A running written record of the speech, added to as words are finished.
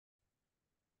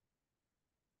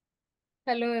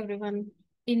Hello everyone.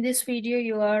 In this video,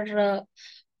 you are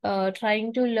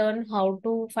trying to learn how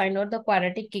to find out the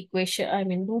quadratic equation. I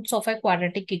mean, roots of a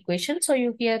quadratic equation. So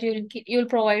you'll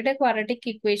provide a quadratic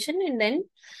equation, and then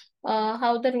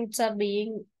how the roots are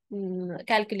being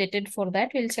calculated. For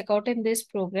that, we'll check out in this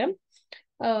program.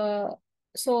 Uh,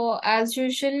 so as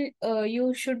usual,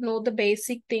 you should know the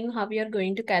basic thing how you are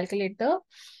going to calculate the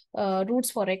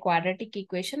roots for a quadratic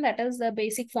equation. That is the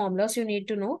basic formulas you need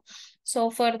to know. So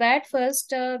for that, first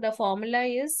the formula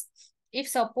is, if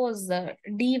suppose the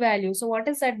d value. So what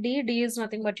is that d? D is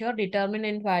nothing but your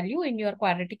determinant value in your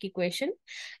quadratic equation.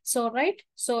 So right.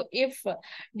 So if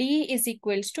d is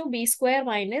equals to b square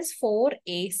minus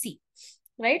 4ac.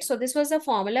 Right. So this was the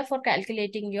formula for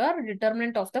calculating your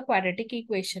determinant of the quadratic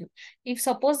equation. If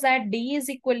suppose that d is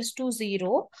equals to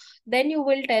 0, then you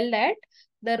will tell that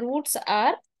the roots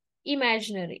are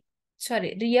imaginary,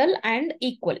 sorry, real and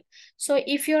equal. So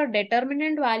if your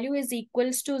determinant value is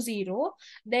equals to 0,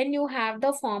 then you have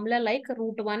the formula like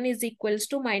root 1 is equals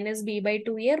to minus b by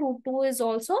 2a, root 2 is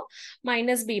also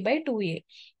minus b by 2a.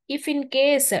 If in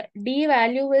case d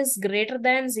value is greater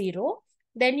than 0,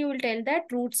 then you will tell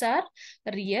that roots are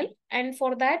real, and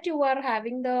for that you are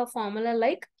having the formula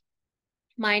like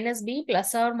minus b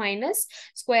plus or minus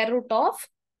square root of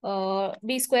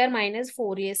b square minus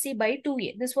 4ac by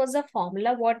 2a. This was the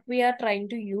formula what we are trying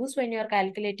to use when you are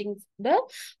calculating the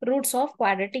roots of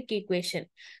quadratic equation.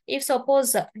 If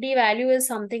suppose d value is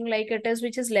something like it is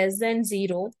which is less than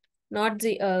 0, not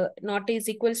is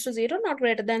equals to 0, not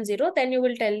greater than 0, then you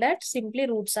will tell that simply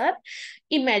roots are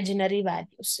imaginary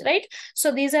values, right?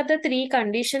 So these are the three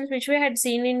conditions which we had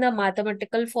seen in the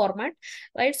mathematical format,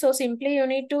 right? So simply you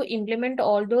need to implement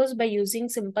all those by using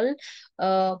simple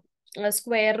a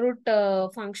square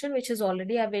root function which is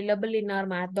already available in our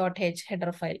math.h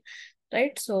header file,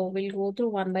 right? So we'll go through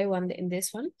one by one in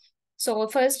this one. So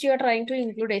first you are trying to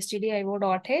include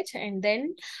stdio.h and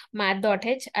then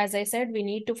math.h. As I said, we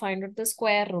need to find out the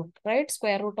square root, right?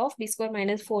 Square root of b square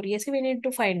minus 4ac we need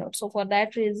to find out. So for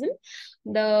that reason,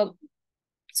 the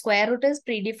square root is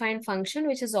predefined function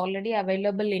which is already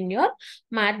available in your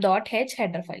math.h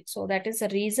header file. So that is the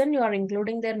reason you are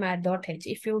including their math.h.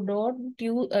 If you don't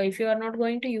use, if you are not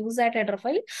going to use that header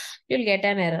file, you'll get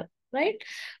an error, right?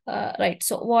 Right.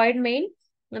 So void main.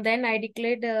 Then I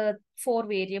declared four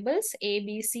variables a,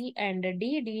 b, c, and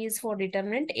d. D is for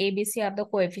determinant. A, b, c are the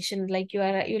coefficient. Like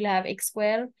you'll have x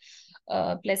square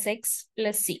plus x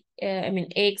plus c. I mean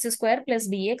ax square plus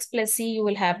bx plus c. You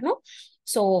will have no.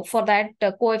 So for that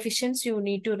coefficients you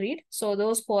need to read. So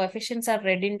those coefficients are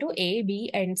read into a,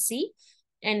 b, and c.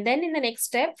 And then in the next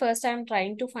step, first I'm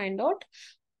trying to find out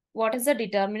what is the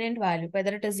determinant value,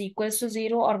 whether it is equals to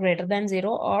 0 or greater than 0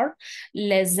 or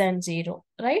less than 0,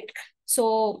 right?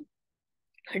 So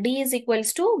d is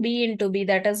equals to b into b,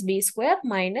 that is b square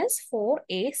minus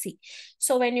 4ac.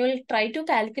 So when you will try to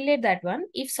calculate that one,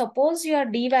 if suppose your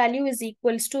d value is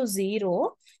equals to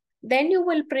 0, then you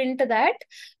will print that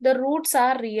the roots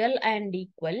are real and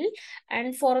equal,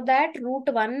 and for that root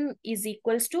 1 is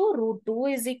equals to root 2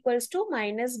 is equals to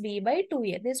minus b by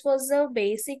 2a. This was the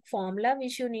basic formula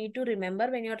which you need to remember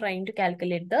when you're trying to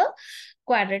calculate the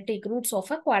quadratic roots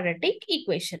of a quadratic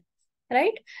equation,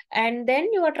 right? And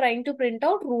then you are trying to print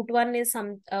out root 1 is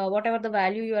some whatever the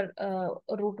value your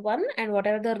root 1 and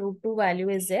whatever the root 2 value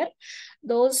is there,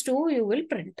 those two you will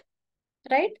print,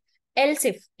 right? Else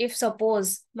if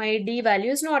suppose my d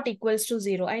value is not equals to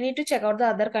 0, I need to check out the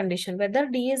other condition whether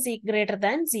d is greater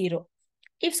than 0.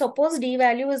 If suppose d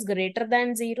value is greater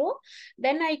than 0,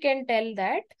 then I can tell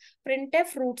that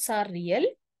printf roots are real,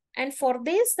 and for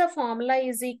this the formula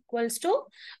is equals to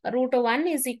root 1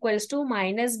 is equals to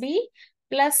minus b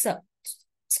plus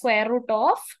square root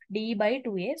of d by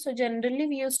 2a. So generally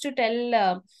we used to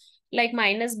tell like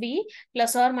minus b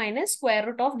plus or minus square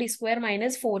root of d square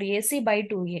minus 4ac by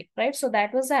 2a, right? So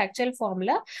that was the actual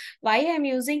formula. Why I'm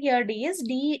using here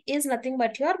d is nothing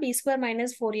but your b square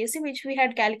minus 4ac which we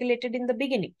had calculated in the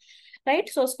beginning, right?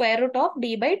 So square root of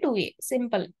d by 2a,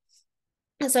 simple.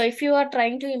 So if you are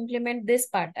trying to implement this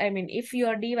part, I mean, if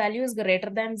your d value is greater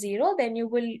than 0, then you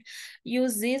will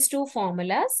use these two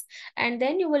formulas and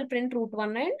then you will print root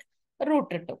 1 and root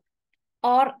 2,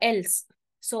 or else.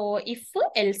 So if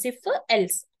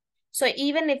else. So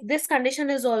even if this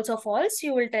condition is also false,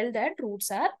 you will tell that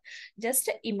roots are just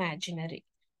imaginary,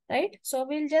 right? So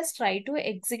we'll just try to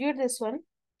execute this one.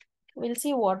 We'll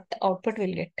see what output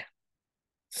we'll get.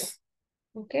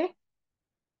 Okay.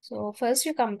 So first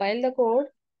you compile the code.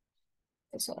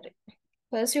 Sorry.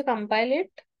 First you compile it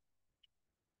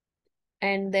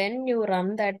and then you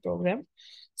run that program.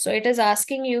 So it is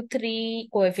asking you three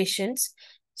coefficients.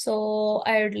 So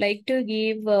I would like to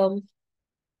give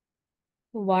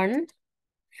 1,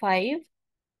 5,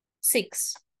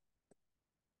 6,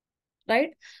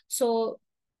 right? So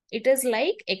it is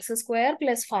like x square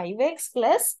plus 5x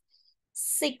plus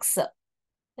 6,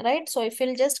 right? So if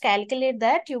you'll just calculate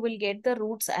that, you will get the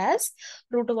roots as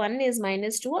root 1 is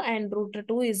 -2 and root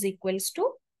 2 is equals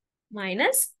to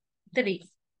 -3.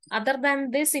 Other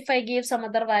than this, if I give some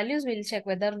other values, we'll check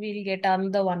whether we'll get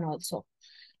another one also,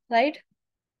 right?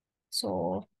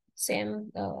 So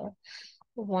same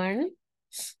 1,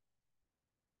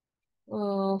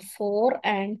 4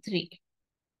 and 3,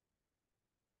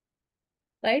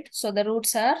 right? So the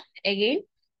roots are again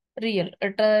real.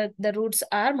 The roots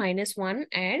are -1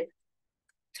 and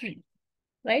 3,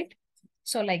 right?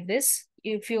 So like this,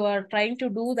 if you are trying to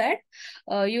do that,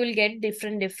 you will get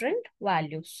different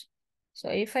values. So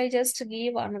if I just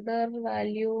give another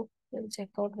value, we'll check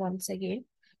out once again.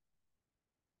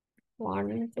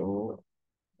 1, 2,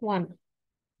 1,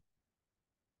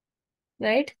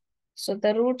 right? So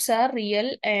the roots are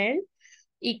real and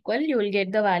equal. You will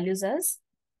get the values as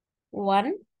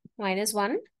 1,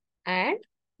 -1 and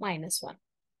 -1,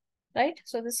 right?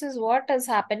 So this is what is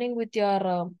happening with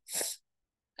your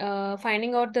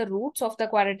finding out the roots of the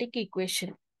quadratic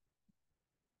equation,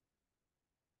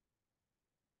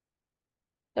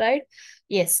 right?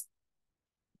 Yes.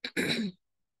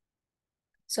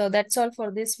 So that's all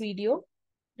for this video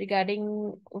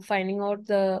regarding finding out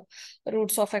the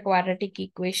roots of a quadratic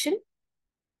equation.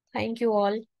 Thank you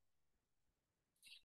all.